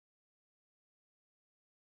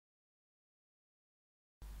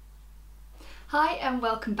Hi and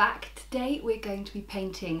welcome back. Today we're going to be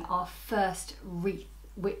painting our first wreath,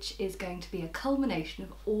 which is going to be a culmination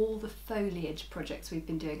of all the foliage projects we've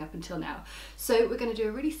been doing up until now. So we're going to do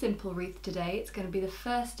a really simple wreath today. It's going to be the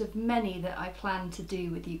first of many that I plan to do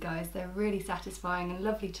with you guys. They're really satisfying and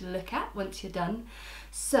lovely to look at once you're done.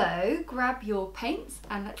 So grab your paints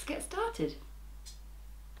and let's get started.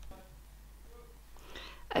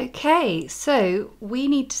 Okay, so we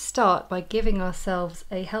need to start by giving ourselves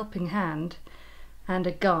a helping hand and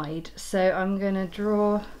a guide. So I'm going to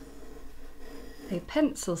draw a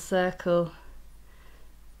pencil circle,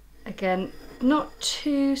 again not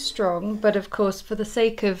too strong, but of course for the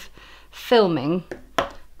sake of filming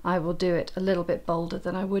I will do it a little bit bolder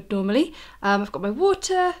than I would normally. I've got my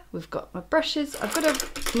water, we've got my brushes, I've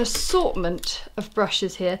got an assortment of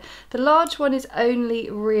brushes here. The large one is only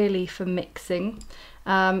really for mixing,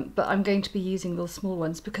 but I'm going to be using the small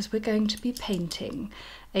ones because we're going to be painting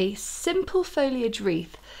a simple foliage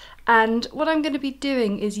wreath, and what I'm going to be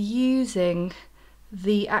doing is using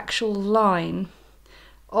the actual line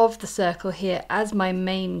of the circle here as my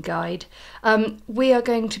main guide. We are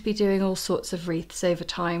going to be doing all sorts of wreaths over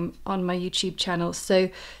time on my YouTube channel, so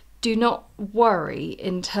do not worry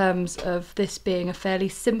in terms of this being a fairly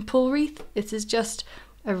simple wreath. This is just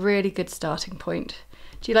a really good starting point.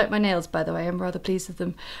 Do you like my nails, by the way? I'm rather pleased with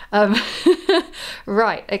them.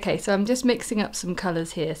 Right, okay, so I'm just mixing up some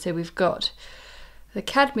colours here. So we've got the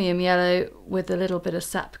cadmium yellow with a little bit of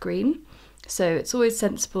sap green. So it's always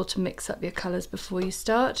sensible to mix up your colours before you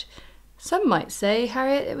start. Some might say,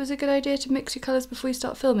 Harriet, it was a good idea to mix your colours before you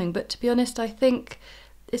start filming, but to be honest, I think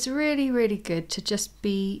it's really, really good to just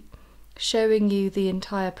be showing you the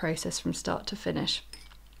entire process from start to finish.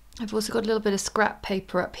 I've also got a little bit of scrap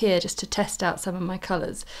paper up here just to test out some of my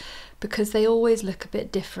colours, because they always look a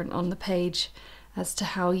bit different on the page as to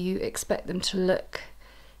how you expect them to look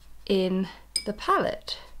in the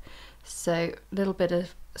palette. So a little bit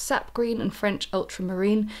of sap green and French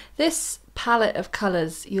ultramarine. This palette of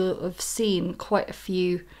colours you'll have seen quite a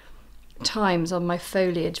few times on my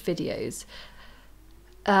foliage videos.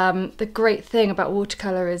 The great thing about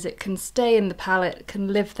watercolour is it can stay in the palette, it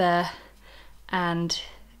can live there, and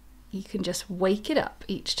you can just wake it up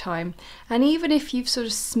each time. And even if you've sort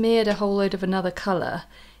of smeared a whole load of another colour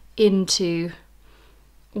into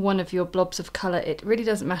one of your blobs of colour, it really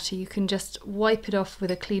doesn't matter. You can just wipe it off with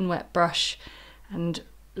a clean wet brush and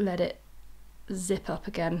let it zip up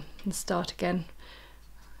again and start again.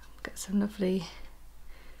 Get some lovely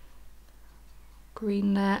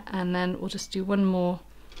green there, and then we'll just do one more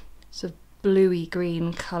sort of bluey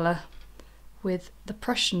green colour with the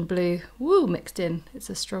Prussian blue, woo, mixed in.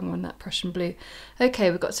 It's a strong one, that Prussian blue.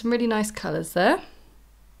 Okay, we've got some really nice colours there.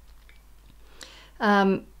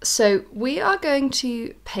 So we are going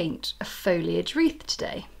to paint a foliage wreath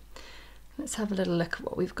today. Let's have a little look at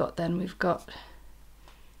what we've got then. We've got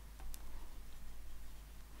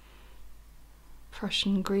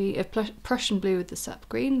Prussian green, Prussian blue with the sap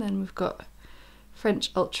green, then we've got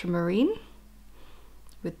French ultramarine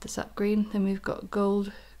with the sap green, then we've got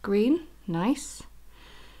gold green, nice.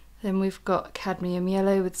 Then we've got cadmium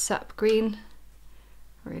yellow with sap green,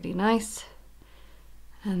 really nice.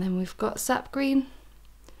 And then we've got sap green,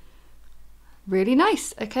 really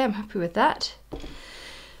nice. Okay, I'm happy with that.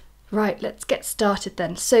 Right, let's get started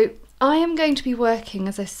then. So I am going to be working,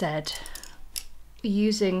 as I said,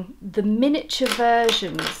 using the miniature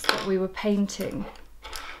versions that we were painting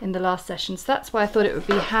in the last session. So that's why I thought it would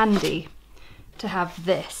be handy to have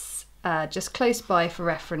this just close by for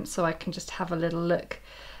reference, so I can just have a little look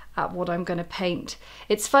at what I'm going to paint.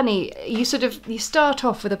 It's funny, you start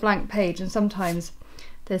off with a blank page, and sometimes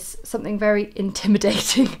there's something very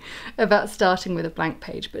intimidating about starting with a blank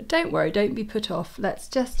page, but don't worry, don't be put off. Let's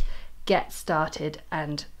just get started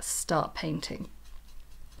and start painting.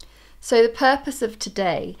 So the purpose of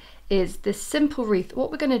today is this simple wreath. What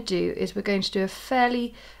we're going to do is we're going to do a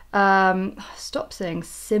fairly stop saying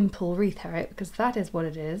simple wreath, Harriet, because that is what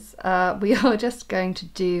it is. We are just going to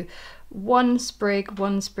do one sprig,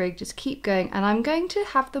 just keep going, and I'm going to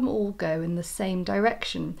have them all go in the same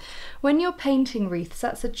direction. When you're painting wreaths,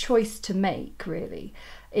 that's a choice to make, really,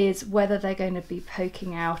 is whether they're going to be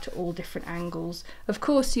poking out at all different angles. Of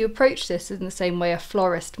course, you approach this in the same way a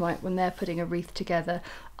florist might when they're putting a wreath together.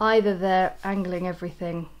 Either they're angling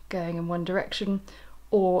everything going in one direction,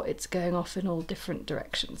 or it's going off in all different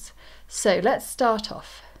directions. So let's start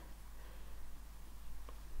off.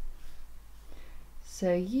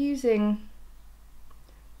 So using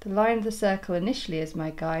the line of the circle initially as my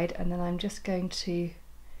guide, and then I'm just going to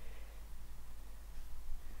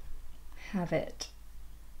have it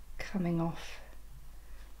coming off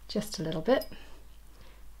just a little bit,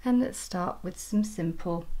 And let's start with some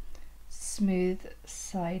simple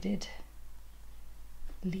smooth-sided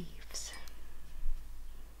leaves.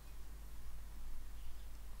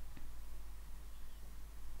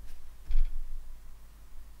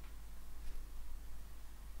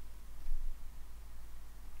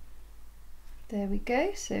 There we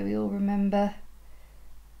go, so we all remember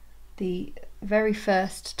the very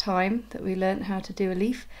first time that we learnt how to do a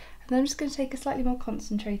leaf, and then I'm just going to take a slightly more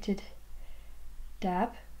concentrated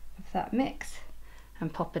dab of that mix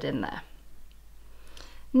and pop it in there.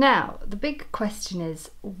 Now the big question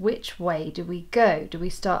is, which way do we go? Do we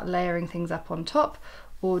start layering things up on top,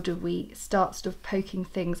 or do we start sort of poking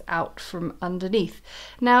things out from underneath?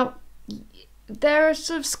 Now there are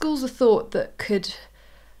sort of schools of thought that could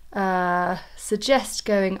suggest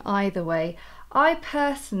going either way. I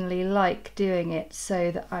personally like doing it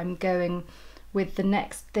so that I'm going with the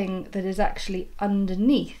next thing that is actually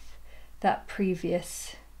underneath that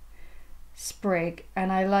previous sprig,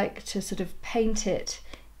 and I like to sort of paint it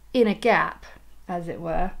in a gap, as it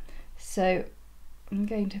were. So I'm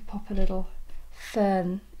going to pop a little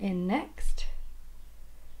fern in next,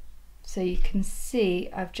 so you can see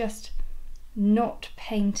I've just not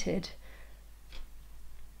painted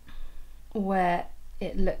where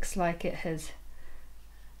it looks like it has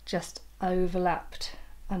just overlapped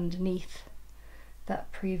underneath that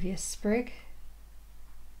previous sprig.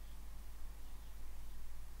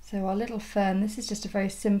 So our little fern, this is just a very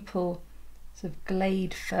simple sort of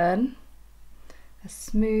glade fern, a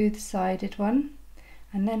smooth sided one,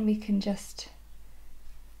 and then we can just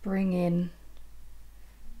bring in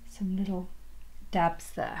some little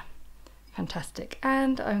dabs there. Fantastic.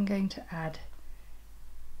 And I'm going to add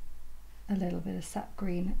a little bit of sap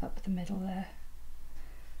green up the middle there.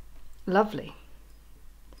 Lovely.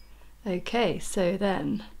 Okay, so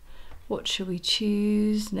then what shall we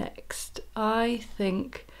choose next? I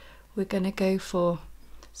think we're going to go for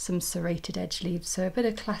some serrated edge leaves, so a bit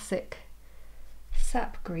of classic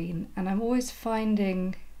sap green, and I'm always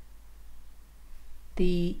finding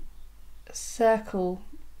the circle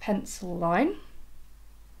pencil line,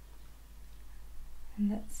 and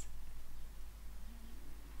let's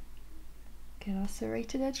get our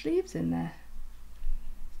serrated edge leaves in there.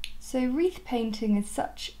 So wreath painting is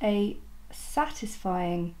such a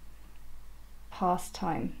satisfying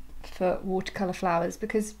pastime for watercolour flowers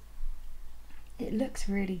because it looks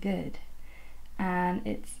really good, and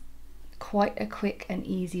it's quite a quick and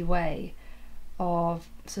easy way of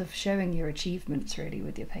sort of showing your achievements really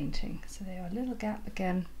with your painting. So there, a little gap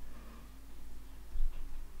again.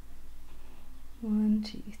 1,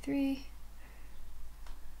 2, 3.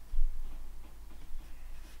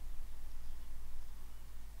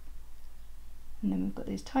 And then we've got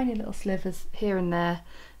these tiny little slivers here and there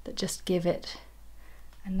that just give it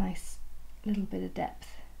a nice little bit of depth.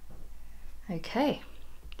 Okay,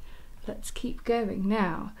 let's keep going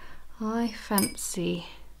now. I fancy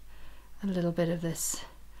a little bit of this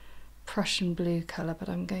Prussian blue colour, but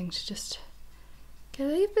I'm going to just get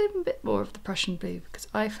a bit more of the Prussian blue because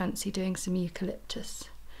I fancy doing some eucalyptus.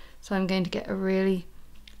 So I'm going to get a really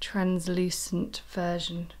translucent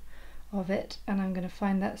version of it, and I'm going to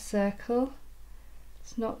find that circle.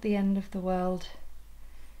 It's not the end of the world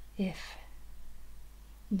if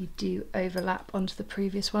you do overlap onto the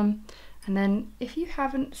previous one. And then if you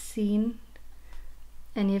haven't seen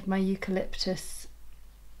any of my eucalyptus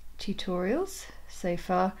tutorials so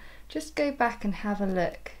far, just go back and have a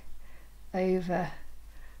look over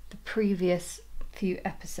the previous few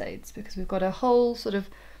episodes, because we've got a whole sort of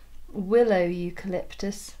willow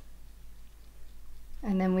eucalyptus,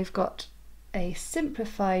 and then we've got a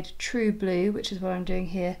simplified true blue, which is what I'm doing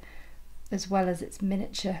here, as well as its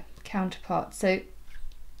miniature counterpart. So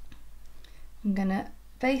I'm going to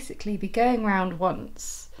basically be going round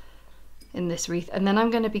once in this wreath, and then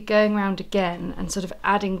I'm going to be going round again and sort of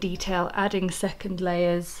adding detail, adding second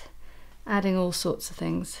layers, adding all sorts of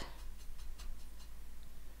things.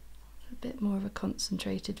 A bit more of a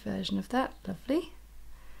concentrated version of that. Lovely.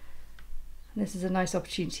 And this is a nice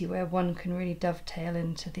opportunity where one can really dovetail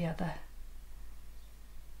into the other.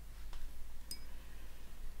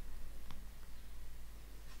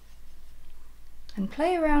 And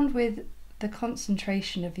play around with the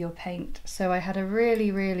concentration of your paint. So I had a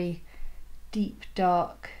really deep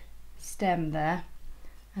dark stem there,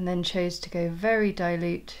 and then chose to go very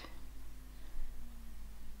dilute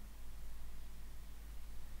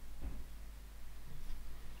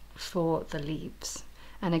for the leaves.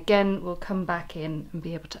 And again, we'll come back in and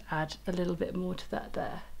be able to add a little bit more to that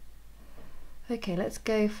there. Okay, let's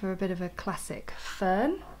go for a bit of a classic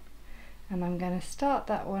fern, and I'm going to start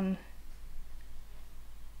that one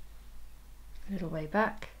a little way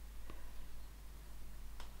back.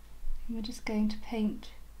 And we're just going to paint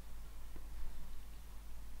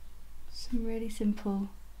some really simple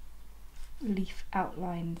leaf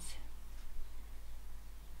outlines.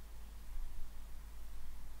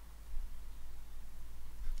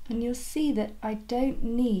 And you'll see that I don't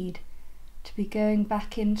need to be going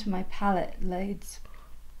back into my palette loads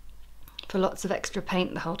for lots of extra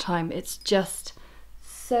paint the whole time. It's just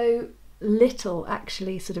so little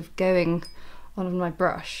actually sort of going on my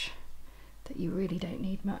brush that you really don't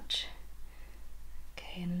need much.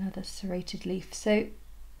 Okay, and another serrated leaf. So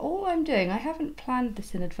all I'm doing, I haven't planned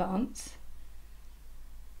this in advance,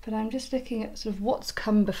 but I'm just looking at sort of what's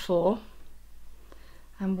come before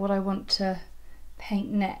and what I want to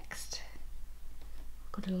paint next.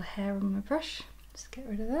 I've got a little hair on my brush, just get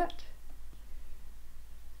rid of that.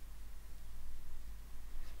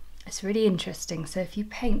 It's really interesting. So if you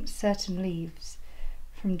paint certain leaves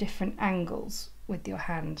from different angles with your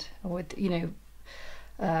hand, or with, you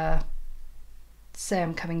know, say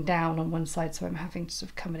I'm coming down on one side, so I'm having to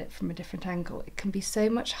sort of come at it from a different angle, it can be so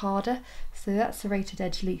much harder. So that serrated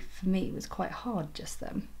edge leaf for me was quite hard just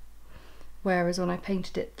then. Whereas when I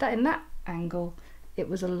painted it in that angle, it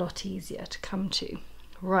was a lot easier to come to.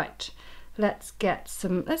 Right, let's get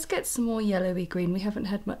some more yellowy green. We haven't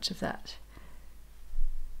had much of that.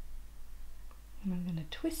 And I'm going to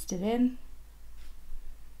twist it in,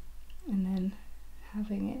 and then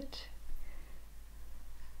having it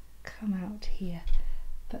come out here,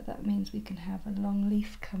 but that means we can have a long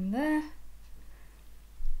leaf come there.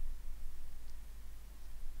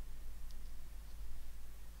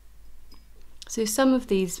 So some of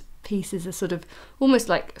these pieces are sort of almost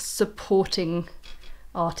like supporting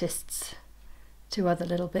artists to other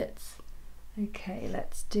little bits. Okay,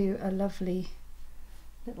 let's do a lovely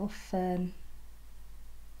little fern.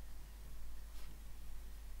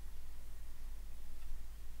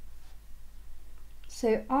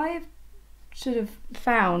 So I've sort of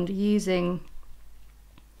found using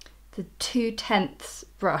the 2/10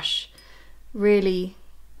 brush really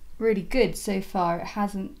good so far. It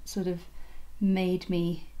hasn't sort of made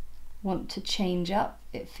me want to change up.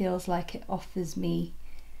 It feels like it offers me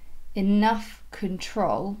enough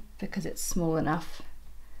control because it's small enough,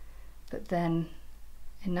 but then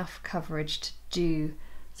enough coverage to do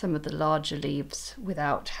some of the larger leaves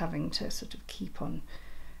without having to sort of keep on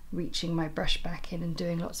reaching my brush back in and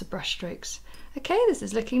doing lots of brush strokes. Okay, this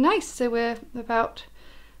is looking nice. So we're about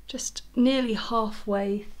just nearly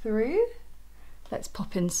halfway through. Let's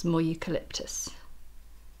pop in some more eucalyptus.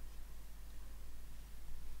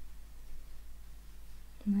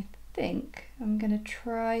 And I think I'm going to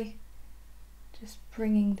try just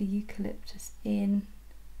bringing the eucalyptus in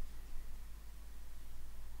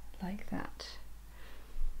like that.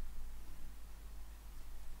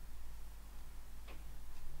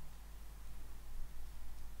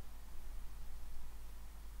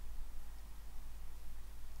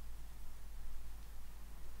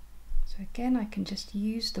 So again, I can just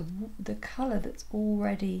use the colour that's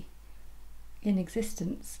already in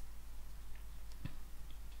existence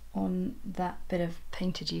on that bit of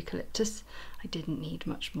painted eucalyptus. I didn't need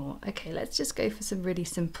much more. Okay, let's just go for some really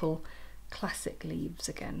simple classic leaves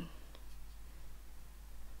again.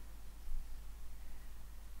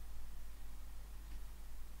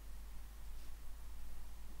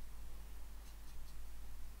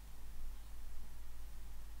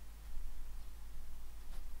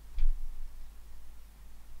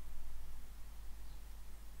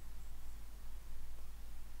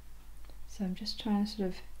 So I'm just trying to sort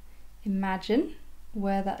of imagine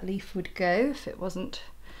where that leaf would go if it wasn't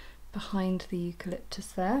behind the eucalyptus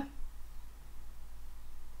there.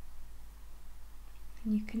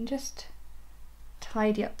 And you can just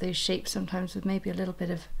tidy up those shapes sometimes with maybe a little bit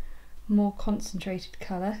of more concentrated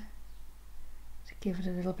colour to give it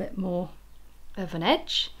a little bit more of an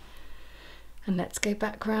edge. And let's go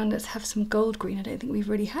back round, let's have some gold green. I don't think we've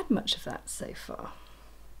really had much of that so far.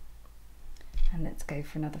 And let's go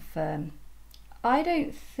for another fern. I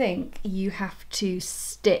don't think you have to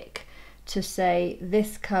stick to say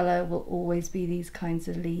this colour will always be these kinds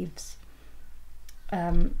of leaves.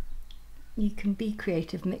 You can be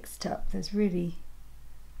creative, mixed up. There's really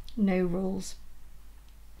no rules.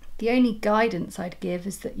 The only guidance I'd give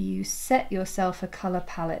is that you set yourself a colour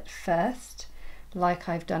palette first, like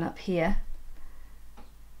I've done up here,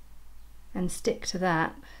 and stick to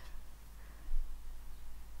that.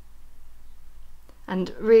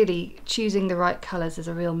 And really choosing the right colours is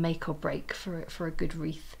a real make or break for a good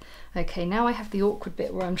wreath. Okay, now I have the awkward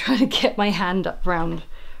bit where I'm trying to get my hand up round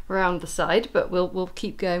the side, but we'll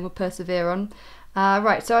keep going, we'll persevere on.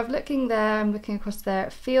 Right, so I'm looking across there.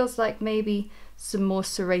 It feels like maybe some more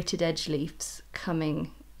serrated edge leaves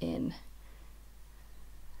coming in.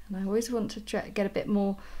 And I always want to get a bit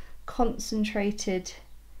more concentrated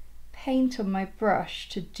paint on my brush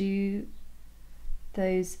to do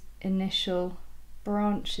those initial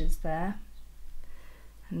branches there.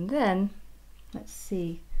 And then, let's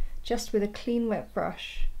see, just with a clean wet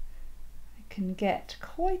brush, I can get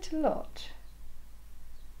quite a lot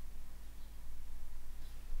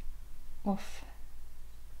off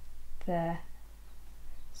there.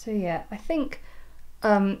 So yeah, I think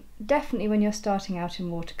definitely when you're starting out in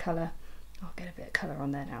watercolour, I'll get a bit of colour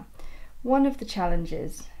on there now. One of the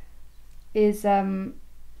challenges is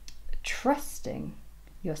trusting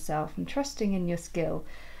yourself and trusting in your skill,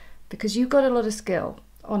 because you've got a lot of skill.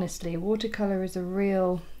 Honestly, watercolour is a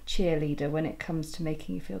real cheerleader when it comes to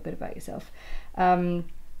making you feel good about yourself.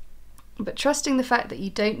 But trusting the fact that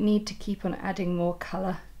you don't need to keep on adding more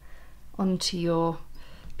colour onto your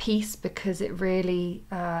piece, because it really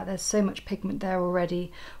there's so much pigment there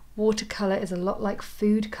already. Watercolour is a lot like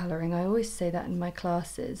food colouring. I always say that in my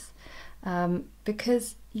classes,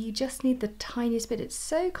 because you just need the tiniest bit. It's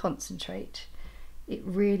so concentrate, it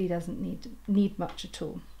really doesn't need much at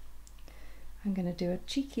all. I'm going to do a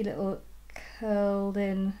cheeky little curled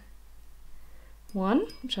in one,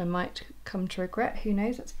 which I might come to regret. Who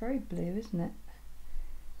knows? That's very blue, isn't it?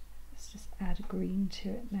 Let's just add a green to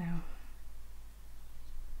it now.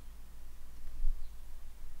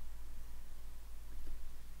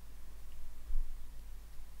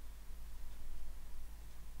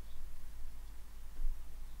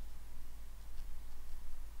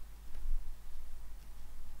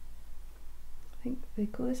 I think they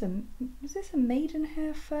call this is this a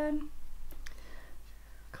maidenhair fern?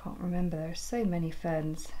 Can't remember, there are so many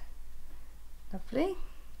ferns. Lovely.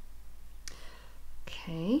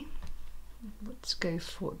 Okay, let's go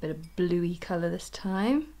for a bit of bluey colour this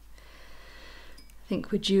time. I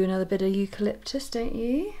think we're due another bit of eucalyptus, don't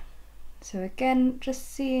you? So again,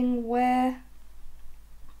 just seeing where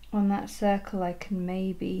on that circle I can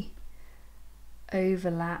maybe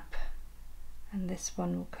overlap, and this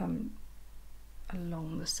one will come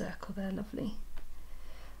along the circle there. Lovely.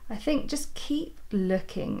 I think just keep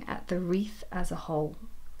looking at the wreath as a whole,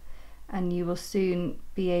 and you will soon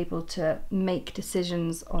be able to make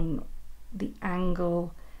decisions on the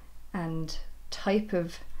angle and type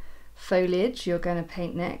of foliage you're going to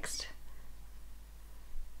paint next.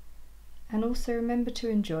 And also remember to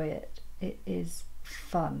enjoy it. It is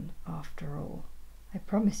fun after all. I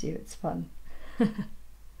promise you it's fun.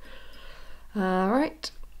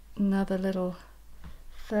 Alright, another little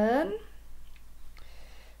fern,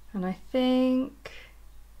 and I think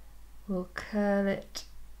we'll curl it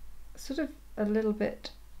sort of a little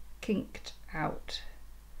bit kinked out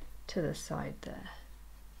to the side there.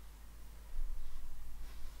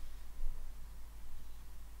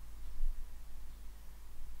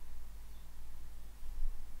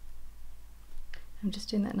 I'm just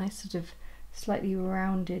doing that nice sort of slightly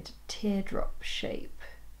rounded teardrop shape,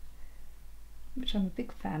 which I'm a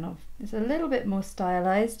big fan of. It's a little bit more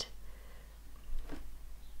stylized,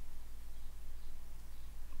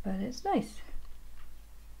 but it's nice.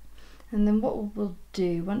 And then what we'll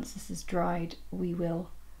do, once this is dried, we will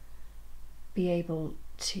be able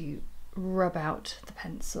to rub out the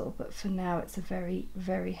pencil, but for now it's a very,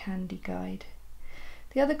 very handy guide.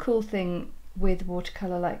 The other cool thing with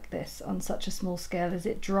watercolour like this on such a small scale is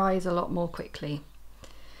it dries a lot more quickly,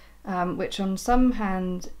 which on some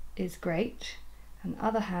hand is great, and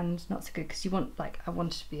other hand not so good, because you want, like, I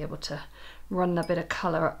wanted to be able to run a bit of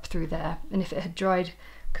colour up through there, and if it had dried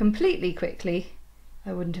completely quickly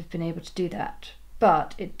I wouldn't have been able to do that.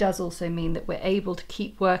 But it does also mean that we're able to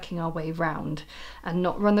keep working our way round and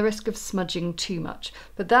not run the risk of smudging too much.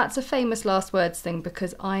 But that's a famous last words thing,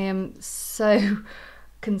 because I am so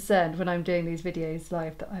concerned when I'm doing these videos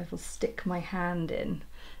live that I will stick my hand in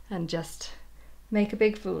and just make a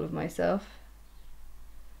big fool of myself.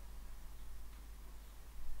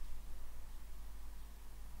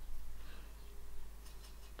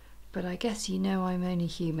 But I guess you know I'm only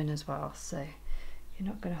human as well, so you're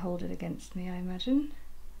not going to hold it against me, I imagine.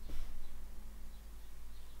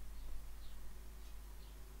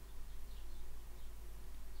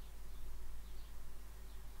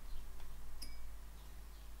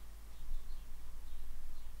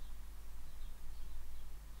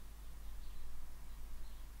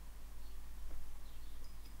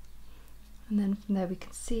 And then from there we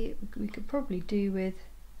can see, we could probably do with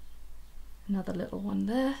another little one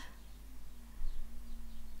there.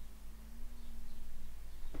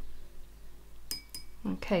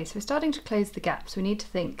 Okay, so we're starting to close the gaps. We need to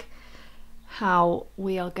think, how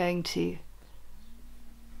we are going to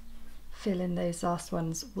fill in those last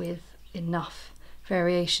ones with enough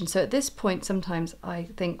variation. So at this point sometimes I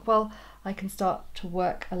think, well, I can start to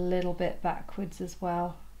work a little bit backwards as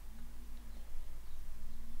well.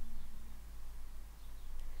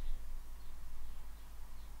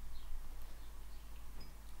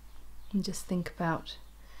 And just think about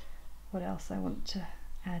what else I want to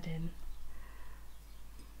add in.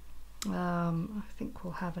 I think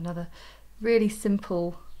we'll have another really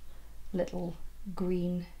simple little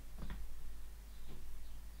green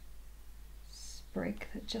sprig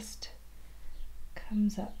that just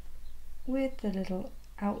comes up with the little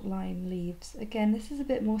outline leaves. Again, this is a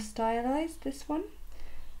bit more stylized, this one,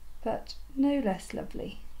 but no less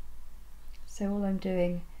lovely. So all I'm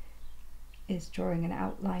doing is drawing an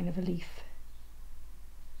outline of a leaf.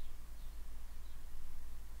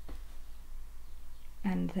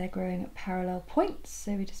 And they're growing at parallel points,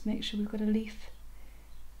 so we just make sure we've got a leaf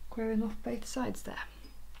growing off both sides there.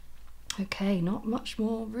 Okay, not much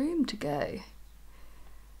more room to go.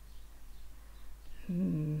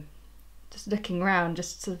 Just looking around,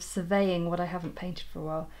 just sort of surveying what I haven't painted for a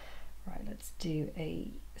while. Right, let's do a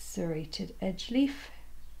serrated edge leaf.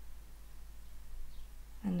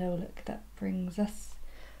 And oh look, that brings us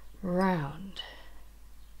round.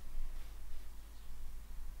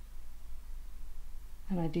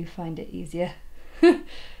 And I do find it easier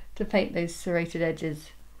to paint those serrated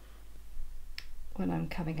edges when I'm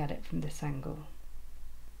coming at it from this angle.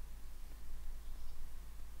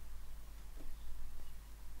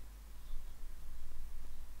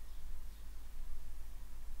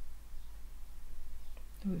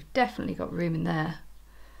 We've definitely got room in there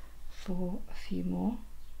for a few more.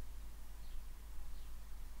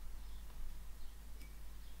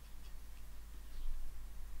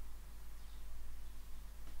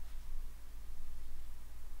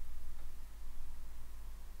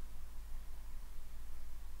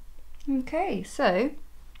 Okay, so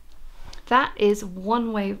that is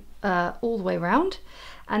one way all the way around,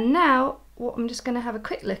 and now what I'm just going to have a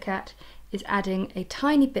quick look at is adding a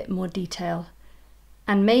tiny bit more detail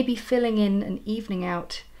and maybe filling in and evening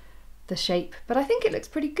out the shape, but I think it looks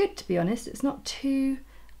pretty good, to be honest. It's not too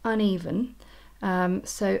uneven.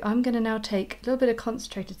 So I'm going to now take a little bit of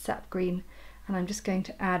concentrated sap green, and I'm just going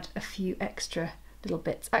to add a few extra little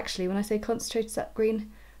bits. Actually, when I say concentrated sap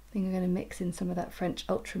green, I think I'm going to mix in some of that French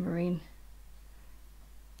ultramarine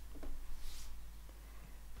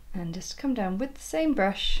and just come down with the same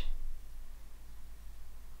brush,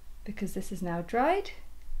 because this is now dried,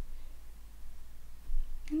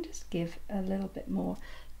 and just give a little bit more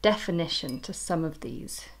definition to some of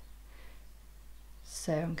these.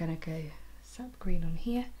 So I'm going to go sap green on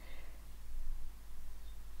here.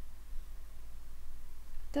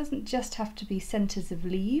 Doesn't just have to be centres of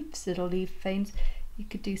leaves, little leaf veins. You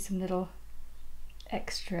could do some little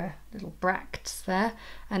extra little bracts there.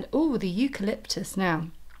 And oh, the eucalyptus now.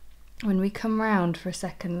 When we come round for a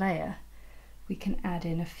second layer, we can add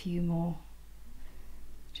in a few more,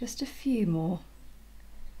 just a few more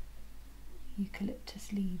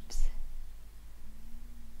eucalyptus leaves,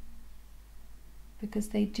 because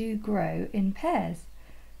they do grow in pairs.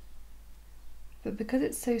 But because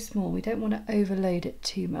it's so small, we don't want to overload it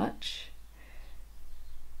too much.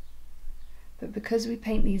 But because we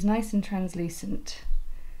paint these nice and translucent,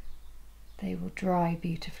 they will dry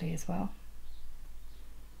beautifully as well.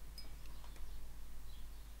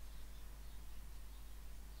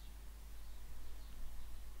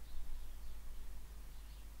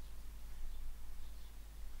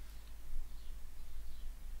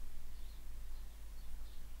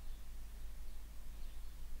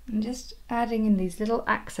 And just adding in these little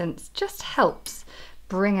accents just helps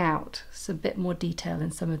bring out some bit more detail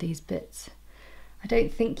in some of these bits. I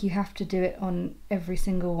don't think you have to do it on every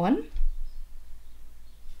single one.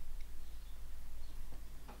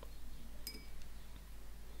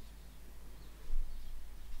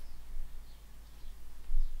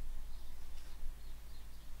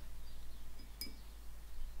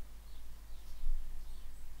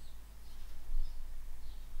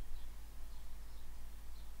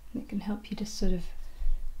 It can help you just sort of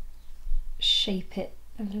shape it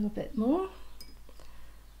a little bit more.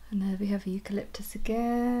 And there we have eucalyptus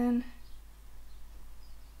again.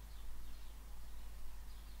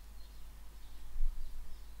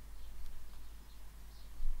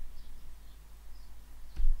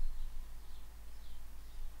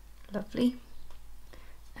 Lovely.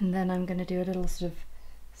 And then I'm going to do a little sort of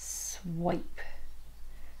swipe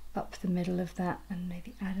up the middle of that and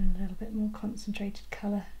maybe add in a little bit more concentrated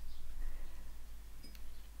colour.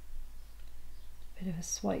 Bit of a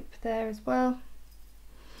swipe there as well.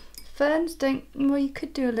 ferns don't, well, you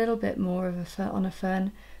could do a little bit more of a fern on a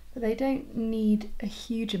fern, but they don't need a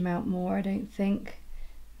huge amount more, I don't think.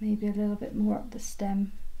 Maybe a little bit more up the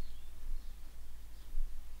stem.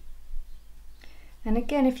 And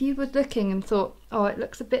again, if you were looking and thought, oh, it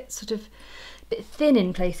looks a bit sort of a bit thin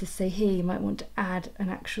in places, say here, you might want to add an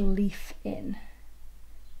actual leaf in.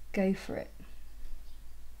 Go for it.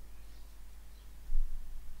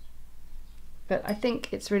 But I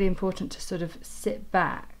think it's really important to sort of sit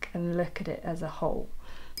back and look at it as a whole,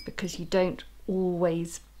 because you don't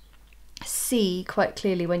always see quite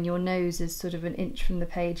clearly when your nose is sort of an inch from the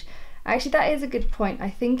page. Actually, that is a good point. I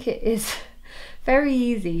think it is very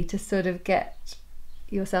easy to sort of get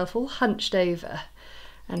yourself all hunched over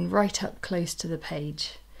and right up close to the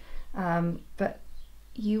page. But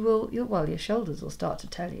your shoulders will start to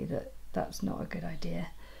tell you that that's not a good idea.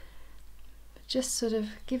 Just sort of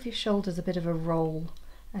give your shoulders a bit of a roll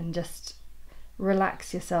and just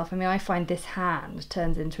relax yourself. I mean, I find this hand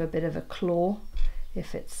turns into a bit of a claw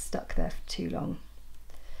if it's stuck there for too long.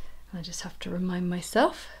 I just have to remind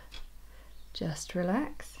myself, just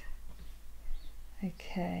relax.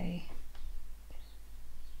 Okay.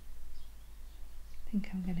 I think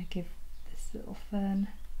I'm going to give this little fern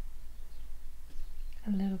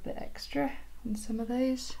a little bit extra on some of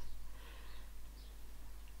those.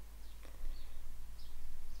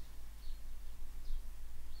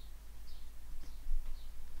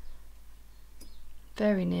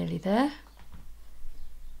 Very nearly there.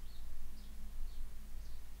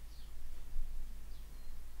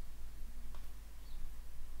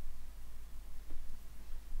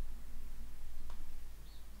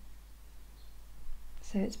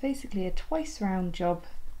 So it's basically a twice round job.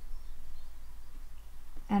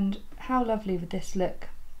 And how lovely would this look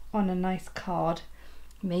on a nice card,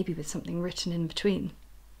 maybe with something written in between,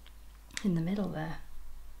 in the middle there.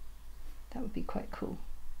 That would be quite cool.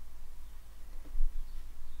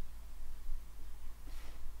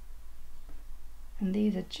 And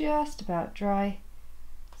these are just about dry,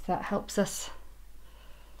 so that helps us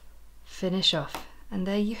finish off. And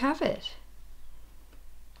there you have it,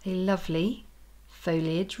 a lovely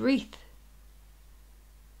foliage wreath.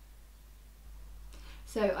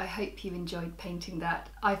 So I hope you enjoyed painting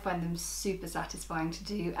that. I find them super satisfying to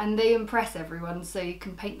do, and they impress everyone, so you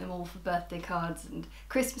can paint them all for birthday cards and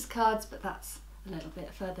Christmas cards, but that's a little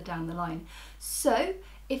bit further down the line. So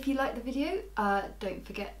if you like the video, don't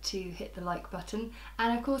forget to hit the like button,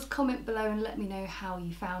 and of course comment below and let me know how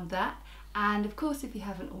you found that. And of course, if you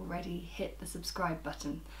haven't already, hit the subscribe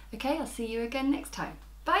button. Okay, I'll see you again next time.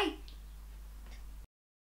 Bye!